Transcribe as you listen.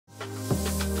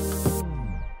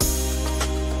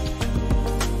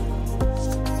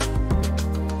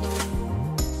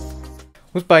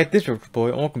What's by this boy,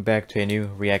 and welcome back to a new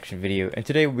reaction video. And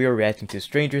today we are reacting to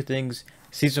Stranger Things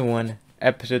Season 1,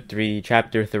 Episode 3,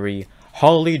 Chapter 3,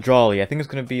 Holly Jolly. I think it's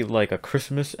gonna be like a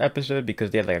Christmas episode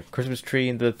because they have like a Christmas tree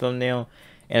in the thumbnail,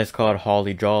 and it's called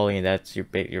Holly Jolly, and that's your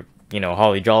you know,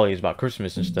 Holly Jolly is about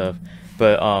Christmas and stuff.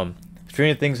 But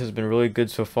Stranger Things has been really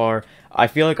good so far. I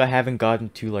feel like I haven't gotten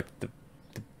to like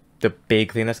the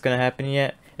big thing that's gonna happen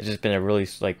yet. It's just been a really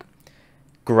like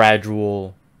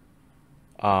gradual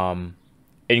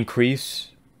increase,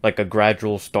 like a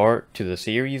gradual start to the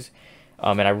series,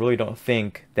 and I really don't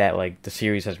think that like the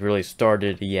series has really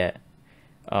started yet,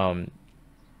 because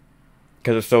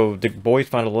so the boys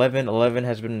found 11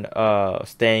 has been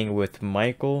staying with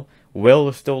Michael. Will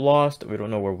is still lost. We don't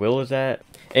know where Will is at.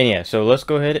 And yeah, so let's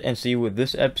go ahead and see what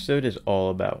this episode is all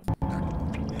about.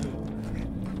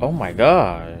 Oh my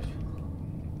god,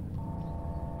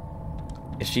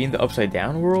 is she in the upside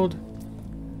down world?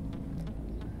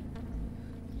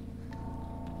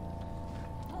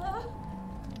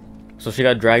 So she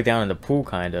got dragged down in the pool,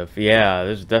 kind of. Yeah,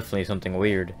 there's definitely something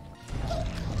weird.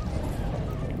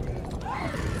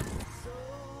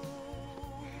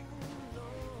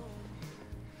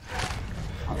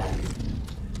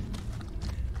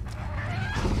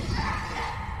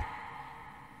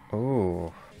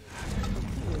 Oh.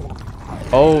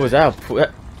 Oh, is that a pool?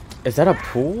 Is that a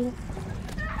pool?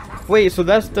 Wait, so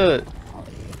that's the...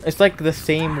 It's like the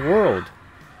same world.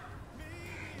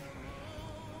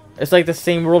 It's like the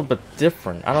same world, but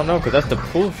different. I don't know, because that's the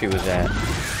pool she was at.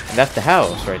 And that's the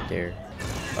house right there.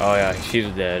 Oh, yeah, she's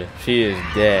dead. She is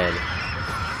dead.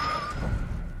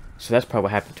 So that's probably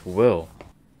what happened to Will.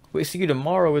 Wait, see you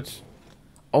tomorrow. It's...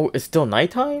 Oh, it's still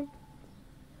nighttime?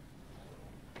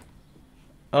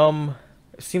 It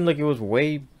seemed like it was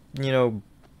way, you know,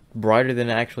 brighter than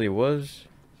it actually was.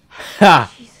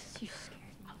 Ha! Jesus, you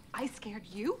scared. I scared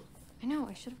you? I know,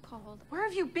 I should have called. Where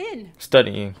have you been?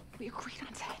 Studying. We agreed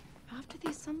on 10. After the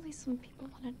assembly, some people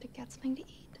wanted to get something to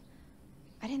eat.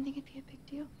 I didn't think it'd be a big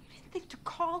deal. You didn't think to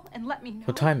call and let me know?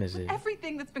 What time is it?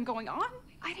 Everything that's been going on?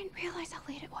 I didn't realize how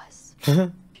late it was.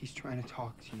 He's trying to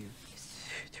talk to you.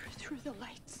 Through the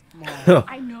lights. Mom.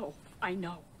 I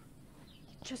know.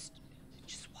 Just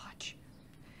watch.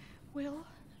 Will,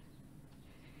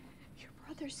 your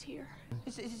brother's here.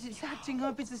 It's acting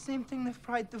up. It's the same thing that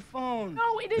fried the phone.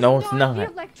 No, it is No, not. it's not. The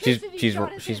electricity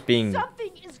shot us She's in. being...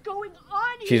 Something is going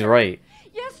on here. She's right.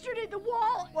 Yesterday, the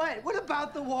wall. What? What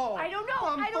about the wall? I don't know.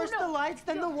 I don't first know. the lights,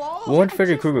 then the wall. When I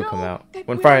Freddy just Krueger know come out? that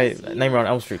When Will Friday is here. Nightmare on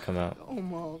Elm Street come out? Oh,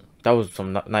 Mom. That was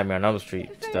some Nightmare on Elm Street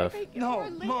stuff. No,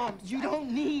 Mom. You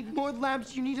don't need more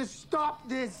lamps. You need to stop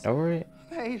this. Alright.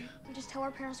 Hey. Just tell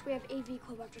our parents we have AV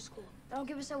club after school. That'll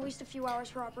give us at least a few hours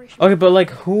for operation. Okay, but like,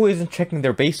 who isn't checking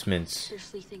their basements?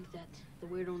 Seriously think that the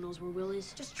weirdo knows where Will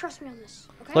is? Just trust me on this,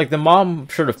 okay? Like, the mom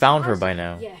should have found her by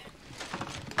now. Yeah.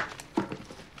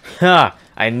 Ha!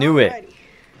 I knew it. Alrighty.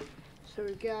 So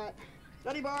we've got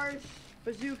Nutty Bars,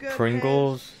 Bazooka,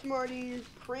 Pringles. Pez, Smarties,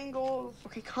 Pringles.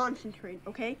 Okay, concentrate,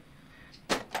 okay?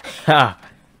 Ha!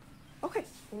 Okay,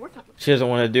 one more time. She doesn't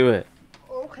want to do it.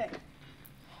 Okay.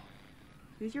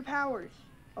 Use your powers,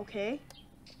 okay?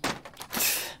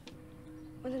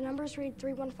 When the numbers read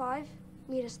 315,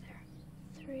 meet us there.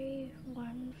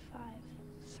 315.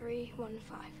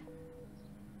 315.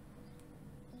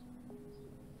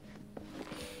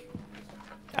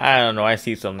 I don't know, I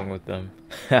see something with them.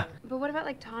 But what about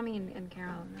like Tommy and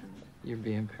Carol? You're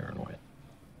being paranoid.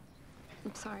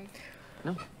 I'm sorry.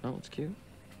 No, it's cute.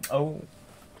 Oh.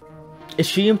 Is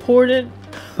she important?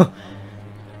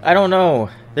 I don't know.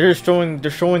 They're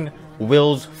showing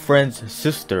Will's friend's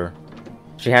sister.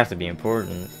 She has to be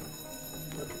important.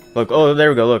 Look, oh, there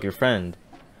we go. Look, your friend.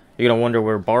 You're gonna wonder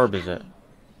where Barb is at.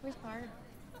 Where's Barb?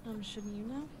 Shouldn't you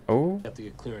know? Oh? You have to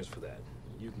get clearance for that.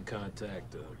 You can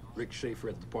contact Rick Schaefer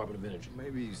at the Department of Energy.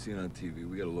 Maybe you've seen on TV.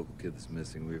 We got a local kid that's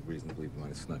missing. We have reason to believe he might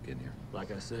have snuck in here. Like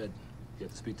I said, you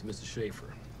have to speak to Mr.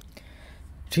 Schaefer.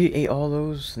 She ate all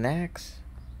those snacks?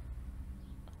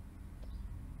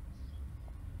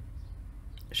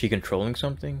 Is she controlling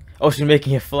something? Oh, she's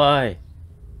making it fly.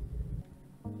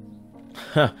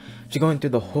 Huh. She's going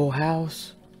through the whole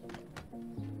house.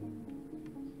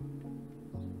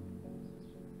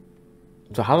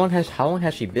 So how long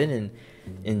has she been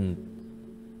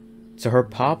in so her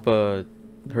papa,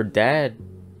 her dad,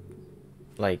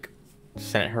 like,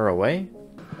 sent her away?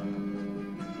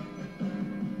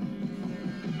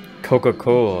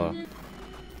 Coca-Cola.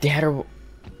 They had her...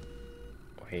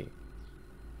 Wait.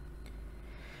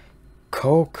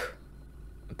 Coke.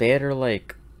 They had her,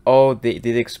 like... Oh, they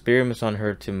did experiments on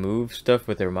her to move stuff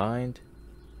with her mind.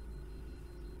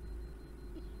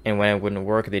 And when it wouldn't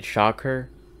work, they'd shock her.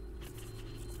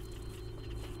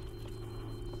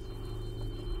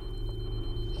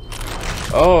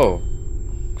 Oh,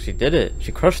 she did it.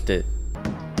 She crushed it.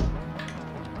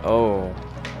 Oh.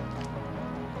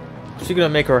 She gonna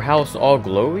make her house all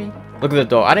glowy? Look at the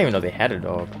dog. I didn't even know they had a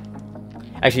dog.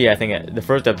 Actually, yeah, I think the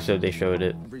first episode they showed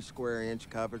it. Every square inch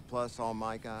covered, plus all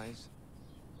my guys.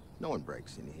 No one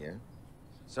breaks in here.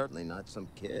 Certainly not some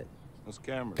kid. Those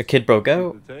cameras. The kid broke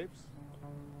out. The tapes?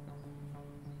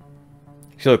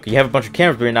 So look, you have a bunch of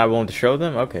cameras, but you're not willing to show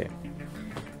them? Okay.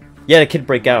 Yeah, the kid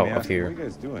break out up here. What are you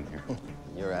guys doing here?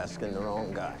 You're asking the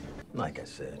wrong guy. Like I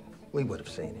said, we would have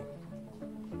seen him.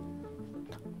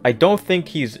 I don't think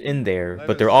he's in there,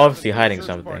 but they're obviously hiding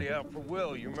something. Party out for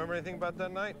Will. You remember anything about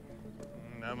that night?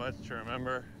 Not much to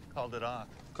remember. Called it off.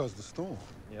 Because the storm.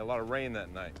 Yeah, a lot of rain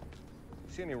that night.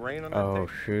 See any rain on that Oh,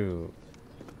 tape? shoot.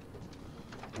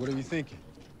 What are you thinking?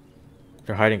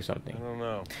 They're hiding something. I don't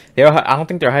know. They are. I don't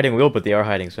think they're hiding Will, but they are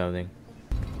hiding something.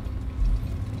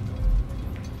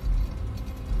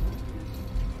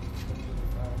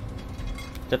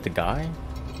 Is that the guy?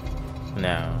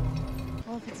 No.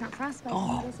 Well, if it's not frostbite,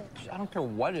 Oh, what is it? I don't care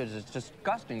what it is. It's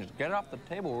disgusting. Just get it off the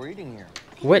table. We're eating here.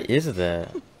 What is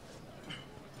that?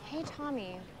 Hey,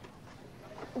 Tommy.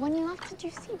 When you left, did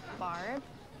you see Barb?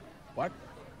 What?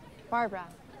 Barbara.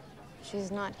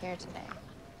 She's not here today.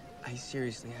 I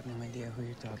seriously have no idea who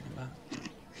you're talking about.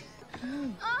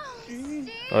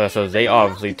 Oh, so they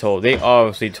obviously told. They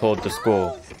obviously told the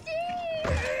school.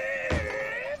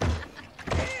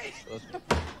 Listen,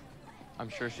 I'm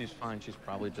sure she's fine. She's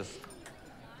probably just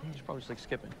like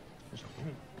skipping.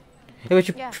 Yeah, but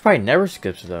she probably never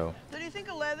skips though. So do you think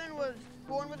 11 was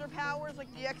born with her powers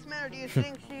like the X-Men, or do you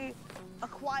think she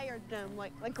acquired them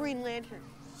like Green Lantern?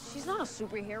 She's not a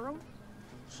superhero.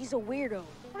 She's a weirdo.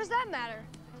 What does that matter?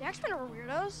 The X-Men are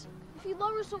weirdos. If you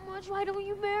love her so much, why don't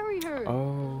you marry her?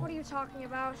 Oh. What are you talking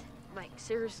about? Mike,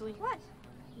 seriously? What?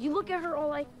 You look at her all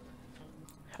like...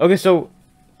 Okay, so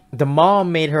the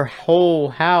mom made her whole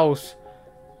house.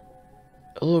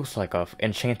 It looks like a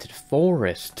enchanted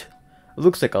forest. It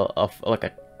looks like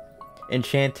a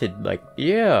enchanted, like,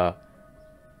 yeah,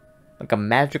 like a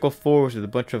magical forest with a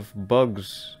bunch of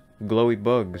bugs, glowy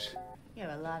bugs. You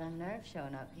have a lot of nerve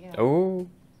showing up here. Oh,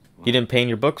 you didn't paint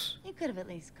your books? You could have at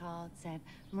least called, said,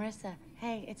 Marissa,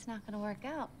 hey, it's not going to work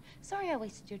out. Sorry I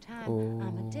wasted your time.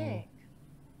 I'm a dick.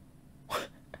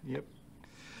 Yep.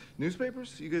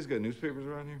 Newspapers? You guys got newspapers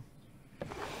around here?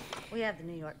 We have the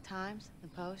New York Times, the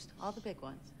Post, all the big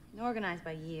ones. And organized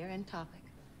by year and topic.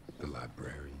 The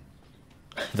librarian.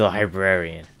 The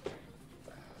librarian.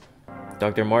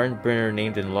 Dr. Martin Brenner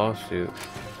named in lawsuit.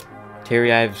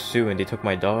 Terry Ives sue and they took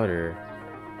my daughter.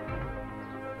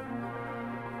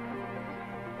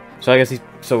 So I guess he's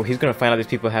gonna find out these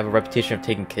people have a reputation of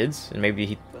taking kids, and maybe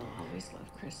he. We'll always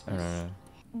love Christmas. I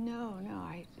don't know.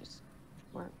 No,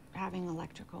 we're having an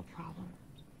electrical problem.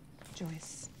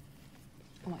 Joyce,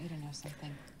 I want you to know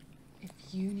something. If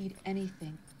you need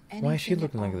anything Why is she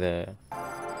looking like that?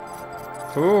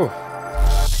 Ooh.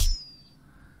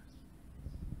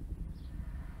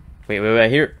 Wait, I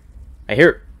hear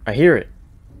it.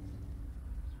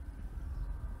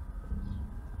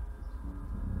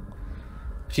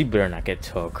 She better not get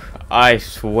took. I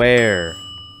swear.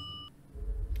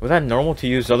 Was that normal to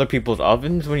use other people's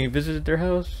ovens when you visited their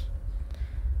house?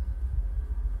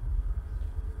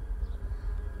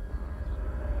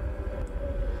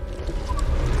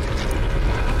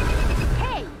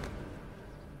 Hey!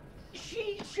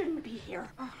 She shouldn't be here.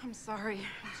 Oh, I'm sorry.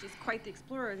 She's quite the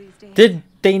explorer these days. Did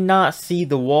they not see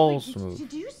the walls move?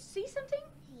 Did you see something?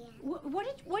 Yeah.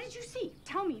 What did you see?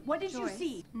 Tell me. What did you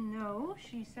see? No,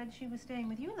 she said she was staying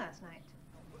with you last night.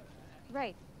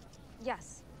 Right.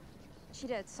 Yes. She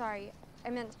did. Sorry. I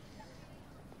meant,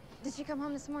 did she come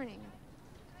home this morning?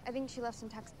 I think she left some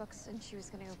textbooks and she was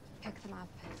gonna go pick them up.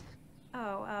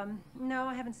 Oh, no,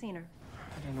 I haven't seen her.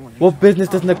 What business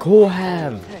does Nicole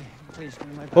have? Hey, please give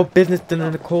me my What business does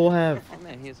Nicole have? Oh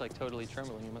man, he is like totally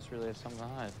trembling. You must really have something to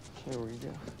hide. Here we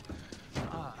go.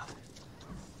 Ah.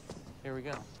 Here we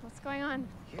go. What's going on?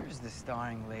 Here's the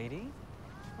starring lady.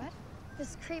 What?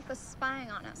 This creep was spying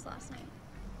on us last night.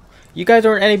 You guys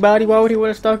aren't anybody. Why would he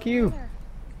want to stalk you?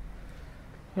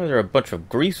 Oh, they're a bunch of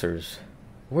greasers.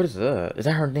 What is that? Is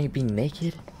that her name being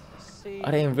naked? See, I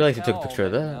didn't realize he took a picture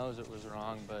of He that. knows it was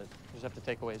wrong, but you just have to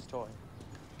take away his toy.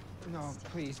 No,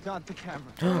 please, not the camera.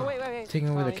 Oh, wait. Taking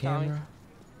away the Tommy. camera.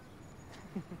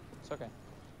 It's okay.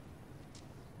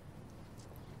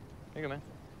 Here you go, man.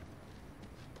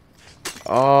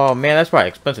 Oh man, that's probably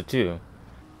expensive too.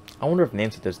 I wonder if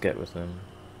Nancy does get with him.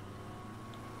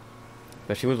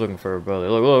 But she was looking for her brother.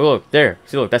 Look, there.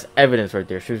 See, look, that's evidence right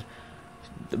there.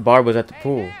 Barb was at the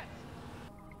pool.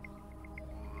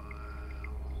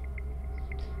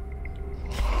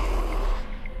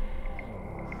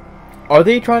 Are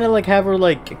they trying to like have her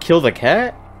like kill the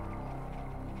cat?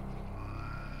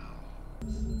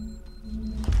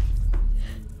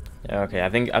 Okay, I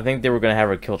think they were gonna have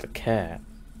her kill the cat.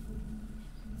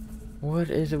 What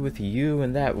is it with you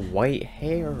and that white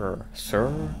hair,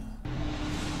 sir?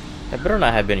 That better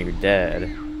not have been your dad. I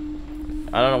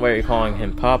don't know why you're calling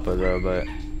him Papa though, but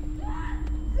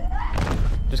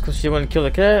just because she wouldn't kill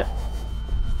the cat.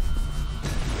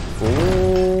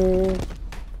 Ooh.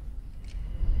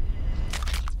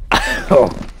 Oh.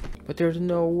 But there's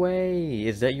no way.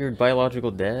 Is that your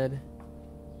biological dad?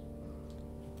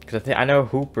 Because I know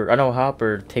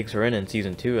Hopper takes her in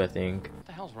season 2, I think. What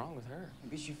the hell's wrong with her?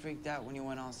 Maybe she freaked out when you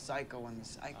went all psycho on the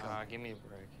psycho. Give me a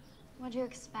break. What'd you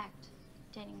expect?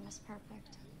 Dating Miss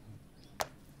Perfect.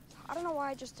 I don't know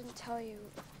why I just didn't tell you.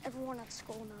 Everyone at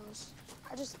school knows.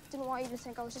 I just didn't want you to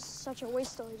think I was just such a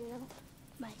wasteoid, you know?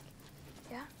 Mike.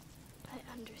 Yeah? I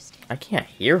understand. I can't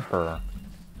hear her.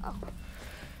 Oh.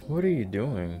 What are you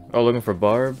doing? Oh, looking for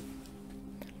Barb?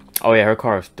 Oh yeah, her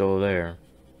car is still there.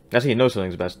 That's how you know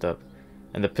something's messed up.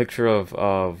 And the picture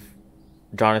of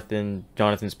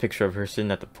Jonathan's picture of her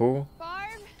sitting at the pool.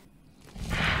 Barb?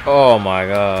 Oh my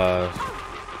god.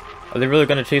 Are they really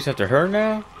gonna chase after her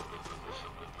now?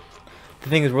 The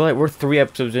thing is, we're 3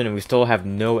 episodes in and we still have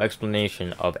no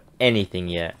explanation of anything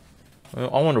yet.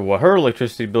 Well, I wonder what her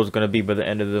electricity bill is gonna be by the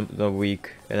end of the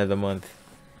week, end of the month.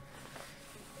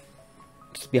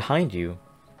 It's behind you.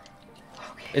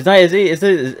 Okay. Is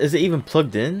it even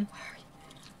plugged in?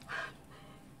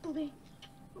 Blink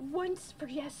once for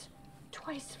yes,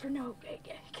 twice for no.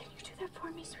 Can you do that for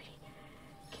me, sweetie?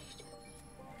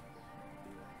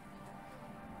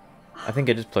 I think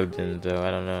it is plugged in though, I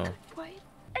don't know. What?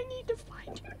 I need to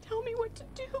find you. Tell me what to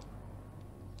do.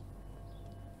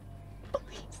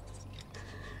 Please.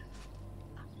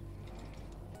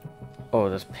 Oh,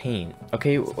 that's paint.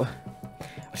 Okay,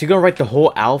 is she gonna write the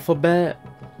whole alphabet?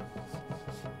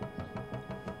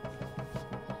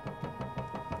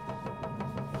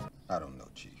 I don't know,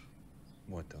 Chief.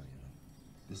 What don't you know?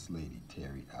 This lady,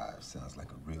 Terry Ives, sounds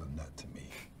like a real nut to me.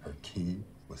 Her kid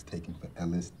was taken for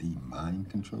LSD mind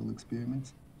control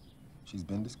experiments. She's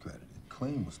been discredited.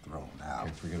 Claim was thrown out.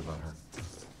 Okay, forget about her.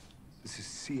 This is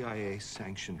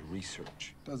CIA-sanctioned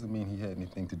research. Doesn't mean he had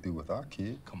anything to do with our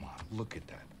kid. Come on, look at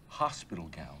that. Hospital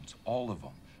gowns, all of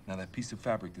them. Now, that piece of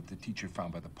fabric that the teacher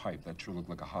found by the pipe, that sure looked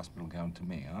like a hospital gown to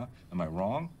me, huh? Am I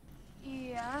wrong?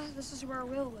 Yeah, this is where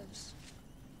Will lives.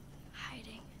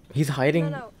 Hiding. He's hiding?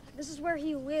 No, this is where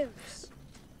he lives.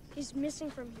 He's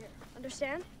missing from here.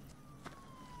 Understand?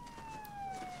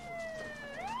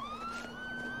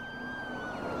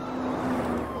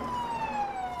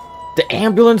 The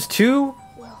ambulance too?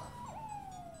 Will.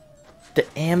 The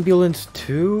ambulance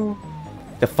too?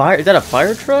 The fire, is that a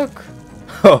fire truck?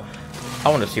 Oh, I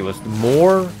want to see what's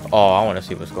more. Oh, I want to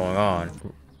see what's going on.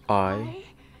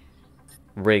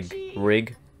 Right,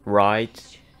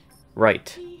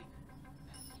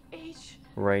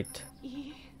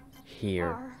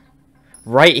 here.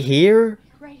 Right here?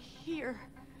 Right here.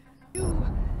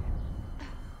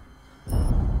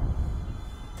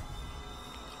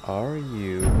 Are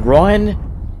you? Run!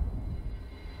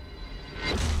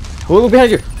 Oh, look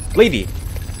behind you! Lady!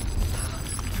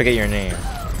 Forget your name.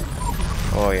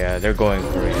 Oh yeah, they're going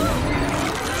for it.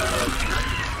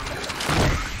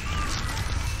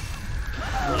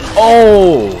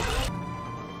 Oh!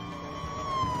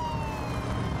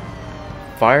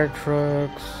 Fire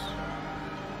trucks.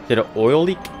 Did an oil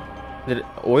leak? Did it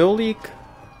oil leak?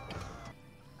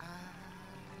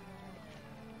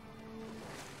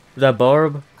 Is that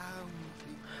Barb?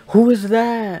 Who is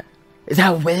that? Is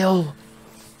that Will?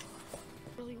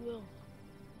 Really Will.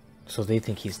 So they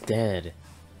think he's dead.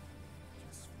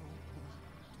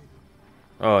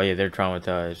 Oh yeah, they're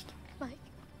traumatized. Mike.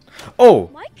 Oh!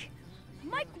 Mike?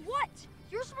 Mike, what?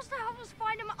 You're supposed to help us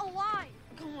find him alive.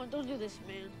 Come on, don't do this,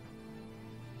 man.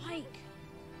 Mike.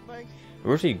 Mike.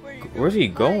 Where's he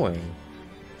going?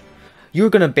 You're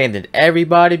gonna abandon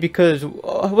everybody because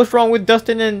what's wrong with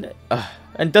Dustin and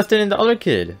the other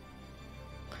kid?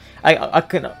 I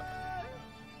couldn't.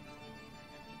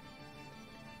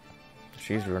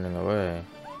 She's running away.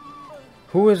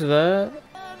 Who is that?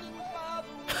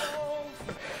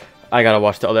 I gotta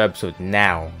watch the other episode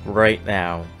now, right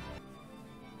now.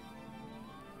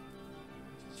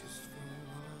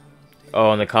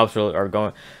 Oh, and the cops are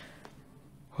going.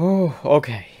 Oh,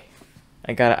 okay.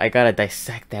 I gotta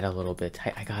dissect that a little bit.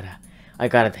 I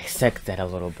gotta dissect that a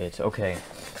little bit. Okay.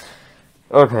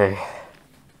 Okay.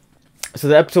 So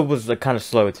the episode was like kind of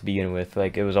slow to begin with.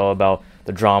 Like it was all about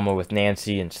the drama with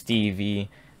Nancy and Stevie,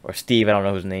 or Steve, I don't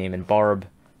know his name, and Barb.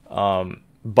 Barb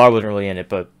wasn't really in it,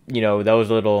 but you know that was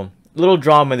a little little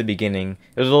drama in the beginning.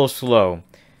 It was a little slow.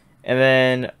 And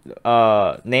then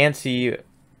Nancy,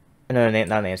 no,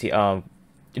 not Nancy.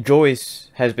 Joyce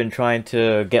has been trying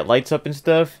to get lights up and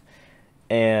stuff,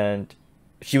 and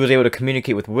she was able to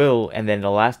communicate with Will. And then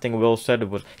the last thing Will said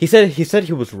was he said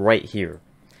he was right here.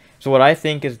 So what I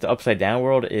think is the upside down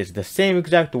world is the same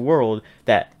exact world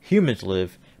that humans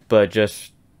live, but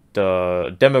just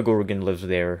the Demogorgon lives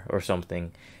there or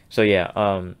something. So yeah,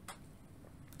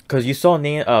 because you saw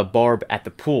Barb at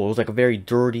the pool. It was like a very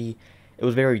dirty. It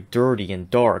was very dirty and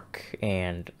dark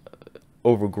and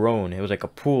overgrown. It was like a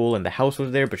pool, and the house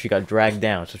was there, but she got dragged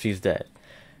down, so she's dead.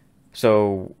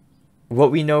 So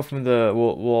what we know from the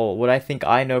what I think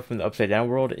I know from the upside down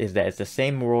world is that it's the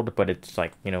same world, but it's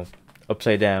like, you know,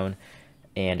 upside down,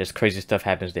 and just crazy stuff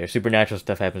happens there. Supernatural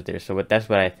stuff happens there. So that's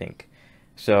what I think.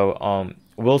 So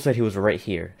Will said he was right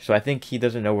here, so I think he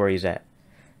doesn't know where he's at.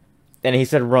 And he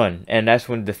said run, and that's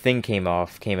when the thing came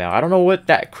out. I don't know what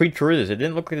that creature is. It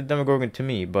didn't look like the Demogorgon to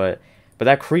me, but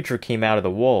that creature came out of the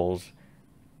walls.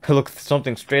 It looked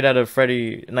something straight out of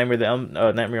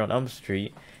Nightmare on Elm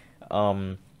Street.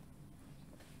 And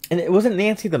it wasn't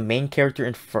Nancy the main character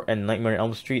in Nightmare on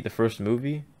Elm Street, the first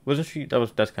movie? Wasn't she?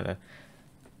 That's kind of.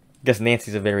 I guess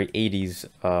Nancy's a very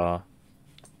 80s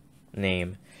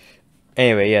name.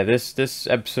 Anyway, yeah, this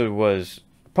episode was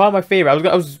probably my favorite.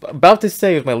 I was about to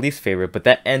say it was my least favorite, but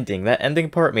that ending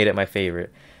part made it my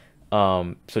favorite.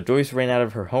 So Joyce ran out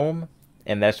of her home,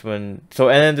 and that's when. So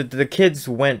and then the kids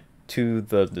went to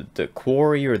the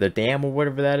quarry or the dam or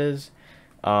whatever that is,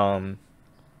 and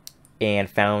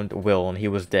found Will, and he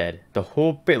was dead. The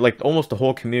whole bit, like almost the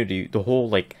whole community, the whole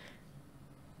like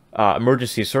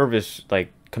emergency service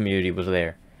like community was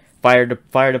there. Fire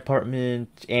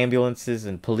department, ambulances,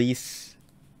 and police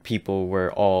people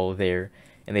were all there,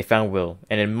 and they found Will.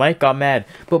 And then Mike got mad,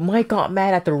 but Mike got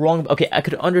mad at the wrong. Okay, I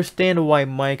could understand why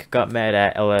Mike got mad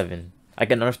at 11. I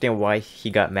can understand why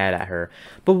he got mad at her,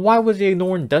 but why was he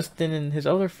ignoring Dustin and his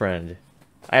other friend?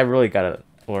 I really gotta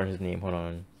learn his name. Hold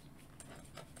on.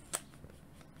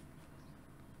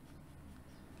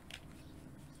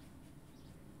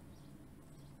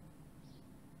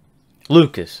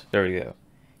 Lucas. There we go.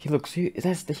 He looks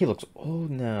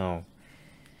old now.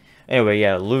 Anyway,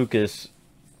 yeah, Lucas.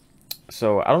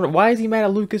 So I don't know, why is he mad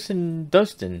at Lucas and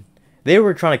Dustin? They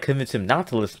were trying to convince him not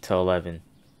to listen to 11.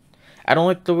 I don't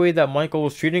like the way that Michael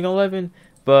was treating 11,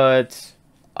 but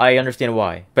I understand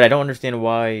why. But I don't understand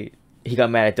why he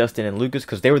got mad at Dustin and Lucas,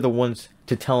 because they were the ones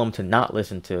to tell him to not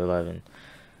listen to 11.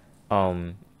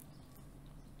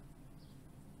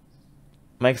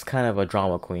 Mike's kind of a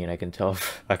drama queen, I can tell.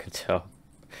 I can tell.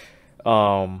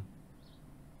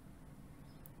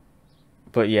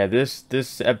 But yeah,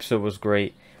 this episode was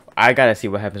great. I gotta see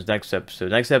what happens next episode.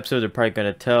 Next episode, they're probably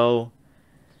gonna tell.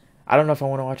 I don't know if I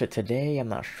want to watch it today. I'm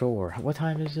not sure. What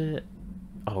time is it?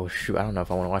 Oh shoot, I don't know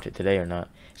if I want to watch it today or not.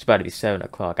 It's about to be 7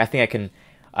 o'clock. I think I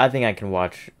can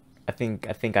watch. I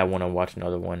think I want to watch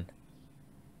another one,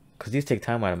 because these take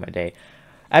time out of my day.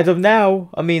 As of now,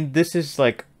 I mean, this is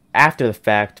like after the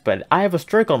fact, but I have a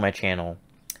strike on my channel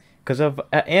because of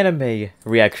an anime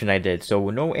reaction I did. So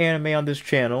no anime on this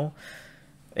channel,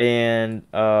 and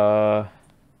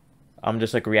I'm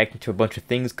just like reacting to a bunch of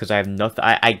things because I have nothing.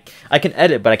 I can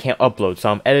edit, but I can't upload.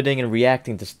 So I'm editing and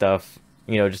reacting to stuff,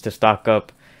 you know, just to stock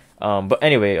up. But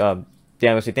anyway, I'm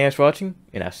gonna say thanks for watching,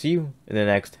 and I'll see you in the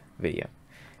next video.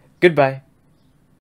 Goodbye.